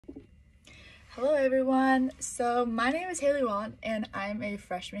Hello everyone, so my name is Hayley and I'm a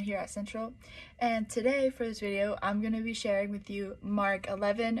freshman here at Central, and today for this video I'm going to be sharing with you Mark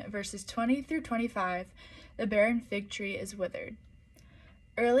 11 verses 20 through 25, the barren fig tree is withered.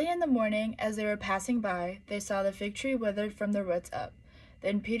 Early in the morning as they were passing by, they saw the fig tree withered from the roots up.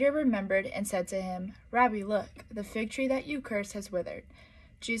 Then Peter remembered and said to him, "Rabbi, look, the fig tree that you cursed has withered."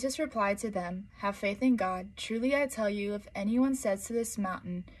 Jesus replied to them, "Have faith in God. Truly I tell you, if anyone says to this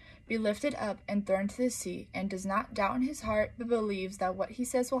mountain, 'Be lifted up and thrown to the sea,' and does not doubt in his heart, but believes that what he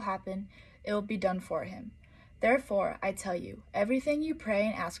says will happen, it will be done for him. Therefore, I tell you, everything you pray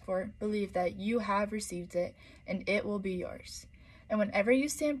and ask for, believe that you have received it, and it will be yours. And whenever you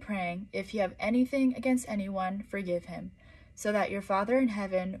stand praying, if you have anything against anyone, forgive him, so that your Father in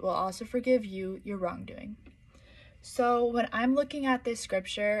heaven will also forgive you your wrongdoing." So when I'm looking at this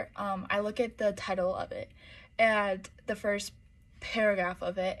scripture, I look at the title of it, and the first paragraph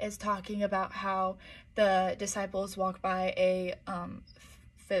of it is talking about how the disciples walk by a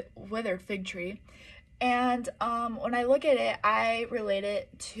withered fig tree, and when I look at it, I relate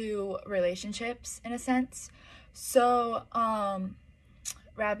it to relationships in a sense. So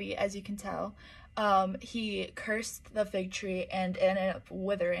Rabbi, as you can tell, he cursed the fig tree and it ended up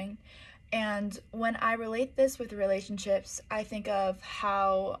withering. And when I relate this with relationships, I think of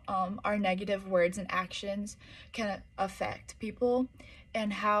how our negative words and actions can affect people,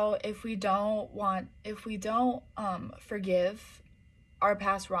 and how if we don't forgive our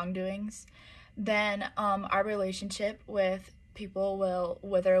past wrongdoings, then our relationship with people will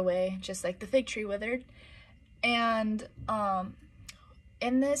wither away, just like the fig tree withered. And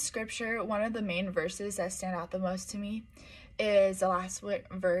in this scripture, one of the main verses that stand out the most to me is the last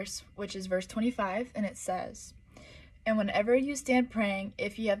verse, which is verse 25, and it says, "And whenever you stand praying,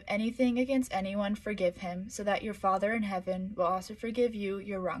 if you have anything against anyone, forgive him, so that your Father in heaven will also forgive you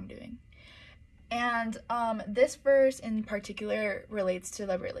your wrongdoing." And this verse in particular relates to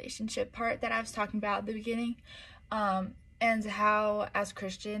the relationship part that I was talking about at the beginning, and how as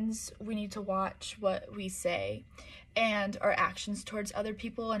Christians we need to watch what we say and our actions towards other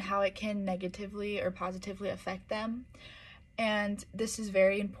people, and how it can negatively or positively affect them. And this is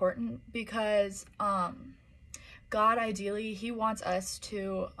very important because God, ideally, he wants us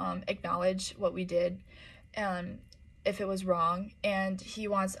to acknowledge what we did if it was wrong, and he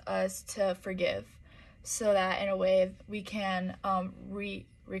wants us to forgive, so that in a way we can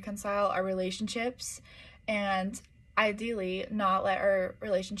reconcile our relationships, and ideally not let our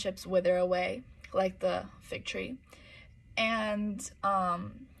relationships wither away like the fig tree. And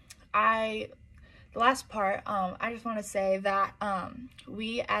the last part, I just want to say that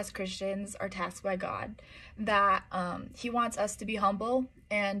we as Christians are tasked by God, that he wants us to be humble,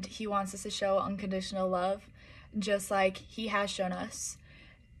 and he wants us to show unconditional love, just like he has shown us.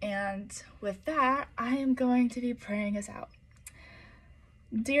 And with that, I am going to be praying us out.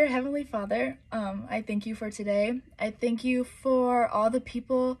 Dear Heavenly Father, I thank you for today. I thank you for all the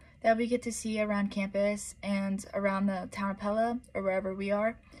people that we get to see around campus and around the town of Pella, or wherever we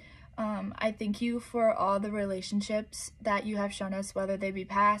are. I thank you for all the relationships that you have shown us, whether they be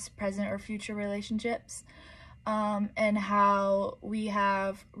past, present, or future relationships, and how we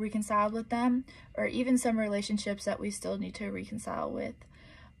have reconciled with them, or even some relationships that we still need to reconcile with.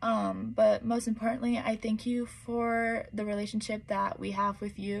 But most importantly, I thank you for the relationship that we have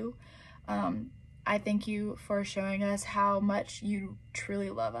with you. I thank you for showing us how much you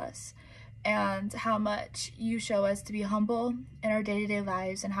truly love us, and how much you show us to be humble in our day-to-day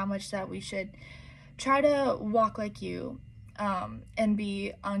lives, and how much that we should try to walk like you, and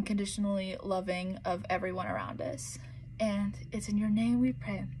be unconditionally loving of everyone around us. And it's in your name we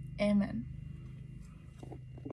pray. Amen.